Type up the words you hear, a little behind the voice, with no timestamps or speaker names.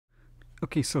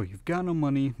Okay, so you've got no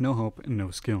money, no hope, and no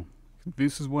skill.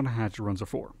 This is what hatchet runs are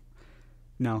for.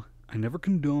 Now, I never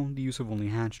condone the use of only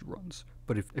hatchet runs,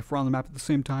 but if we're on the map at the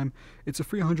same time, it's a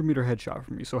free 100-meter headshot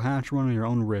for me, so hatchet run on your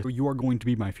own risk. You are going to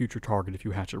be my future target if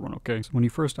you hatchet run, okay? So when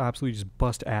you first absolutely just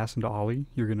bust ass into Ollie,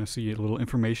 you're going to see a little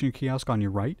information kiosk on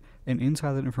your right, and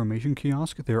inside that information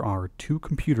kiosk, there are 2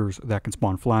 computers that can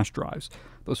spawn flash drives.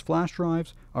 Those flash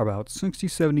drives are about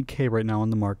 60-70k right now on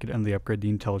the market, and they upgrade the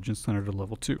intelligence center to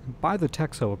level 2. By the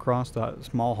Texo across that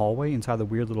small hallway inside the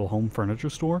weird little home furniture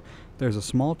store, there's a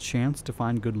small chance to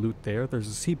find good loot there. There's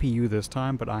a CPU this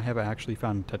time, but I have actually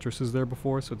found Tetrises there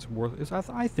before, so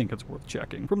I think it's worth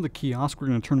checking. From the kiosk, we're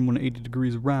going to turn 180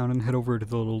 degrees around and head over to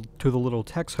the little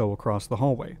Texo across the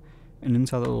hallway. And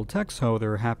inside the little Texo,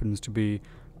 there happens to be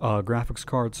graphics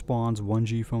card spawns,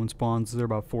 1G phone spawns. They're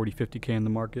about 40-50k in the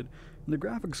market. And the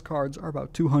graphics cards are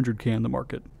about 200k in the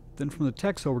market. Then from the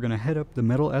Texo, we're going to head up the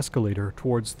metal escalator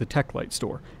towards the Tech Light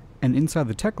store. And inside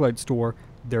the Tech Light store,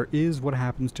 there is what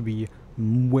happens to be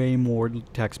way more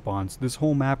tech spawns. This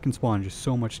whole map can spawn just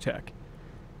so much tech.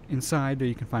 Inside there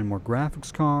you can find more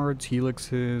graphics cards,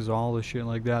 helixes, all the shit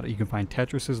like that. You can find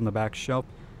Tetrises in the back shelf.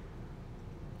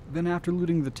 Then after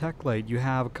looting the Tech Light, you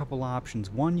have a couple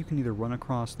options. One, you can either run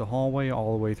across the hallway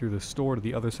all the way through the store to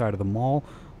the other side of the mall,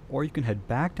 or you can head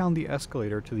back down the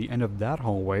escalator to the end of that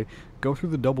hallway, go through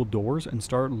the double doors, and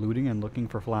start looting and looking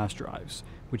for flash drives,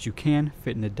 which you can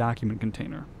fit in a document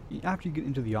container. After you get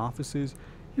into the offices,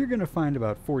 you're going to find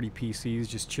about 40 PCs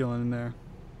just chilling in there.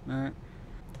 Alright.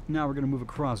 Now we're going to move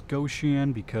across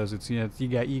Goshen, because you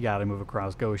got to move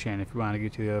across Goshen if you want to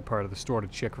get to the other part of the store to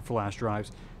check for flash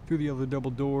drives. Through the other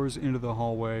double doors, into the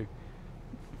hallway,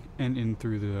 and in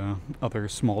through the other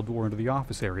small door into the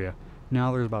office area.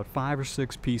 Now there's about 5 or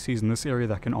 6 PCs in this area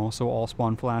that can also all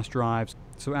spawn flash drives.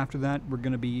 So after that, we're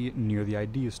going to be near the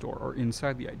Idea store, or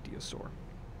inside the Idea store.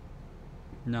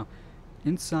 Now,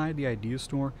 inside the Idea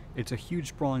store, it's a huge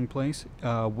sprawling place.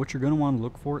 What you're going to want to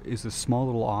look for is a small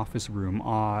little office room.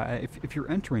 If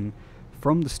you're entering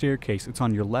from the staircase, it's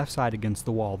on your left side against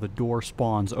the wall. The door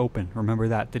spawns open. Remember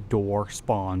that, the door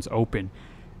spawns open.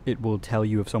 It will tell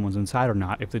you if someone's inside or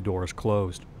not if the door is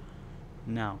closed.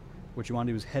 Now, what you want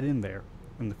to do is head in there,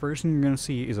 and the first thing you're going to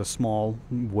see is a small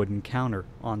wooden counter.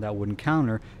 On that wooden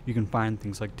counter, you can find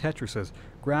things like Tetrises,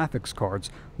 graphics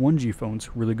cards, 1G phones,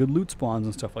 really good loot spawns,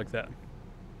 and stuff like that.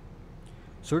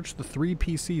 Search the 3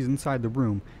 PCs inside the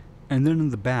room, and then in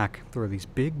the back, there are these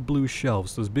big blue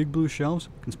shelves. Those big blue shelves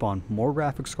can spawn more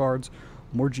graphics cards,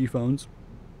 more G phones,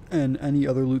 and any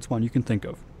other loot spawn you can think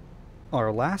of.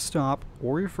 Our last stop,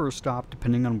 or your first stop,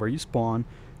 depending on where you spawn,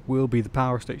 will be the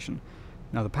power station.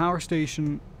 Now the power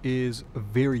station is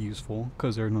very useful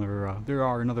because there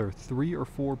are another 3 or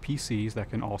 4 PCs that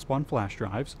can all spawn flash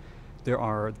drives. There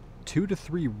are 2 to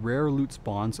 3 rare loot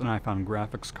spawns, and I found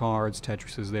graphics cards,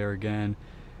 Tetrises there again.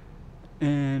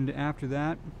 And after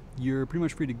that, you're pretty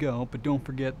much free to go, but don't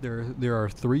forget there are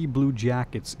 3 blue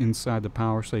jackets inside the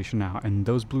power station now, and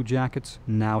those blue jackets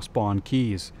now spawn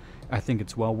keys. I think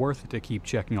it's well worth it to keep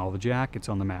checking all the jackets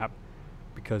on the map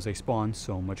because they spawn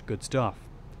so much good stuff.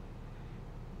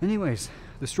 Anyways,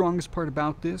 the strongest part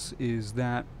about this is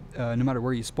that no matter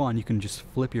where you spawn, you can just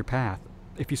flip your path.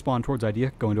 If you spawn towards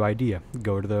Idea, go into Idea.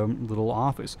 Go to the little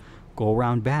office. Go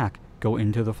around back. Go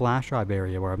into the flash drive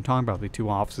area where I'm talking about, the 2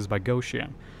 offices by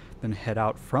Goshen. Then head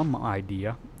out from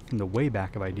Idea, in the way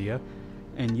back of Idea,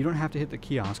 and you don't have to hit the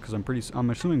kiosk because I'm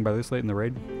assuming by this late in the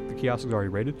raid, the kiosk is already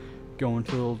raided. Go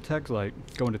into the little Tech Light.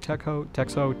 Go into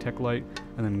Texo, Tech Light,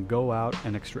 and then go out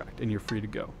and extract, and you're free to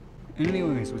go.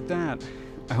 Anyways, with that,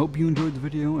 I hope you enjoyed the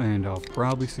video, and I'll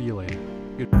probably see you later.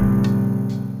 Goodbye.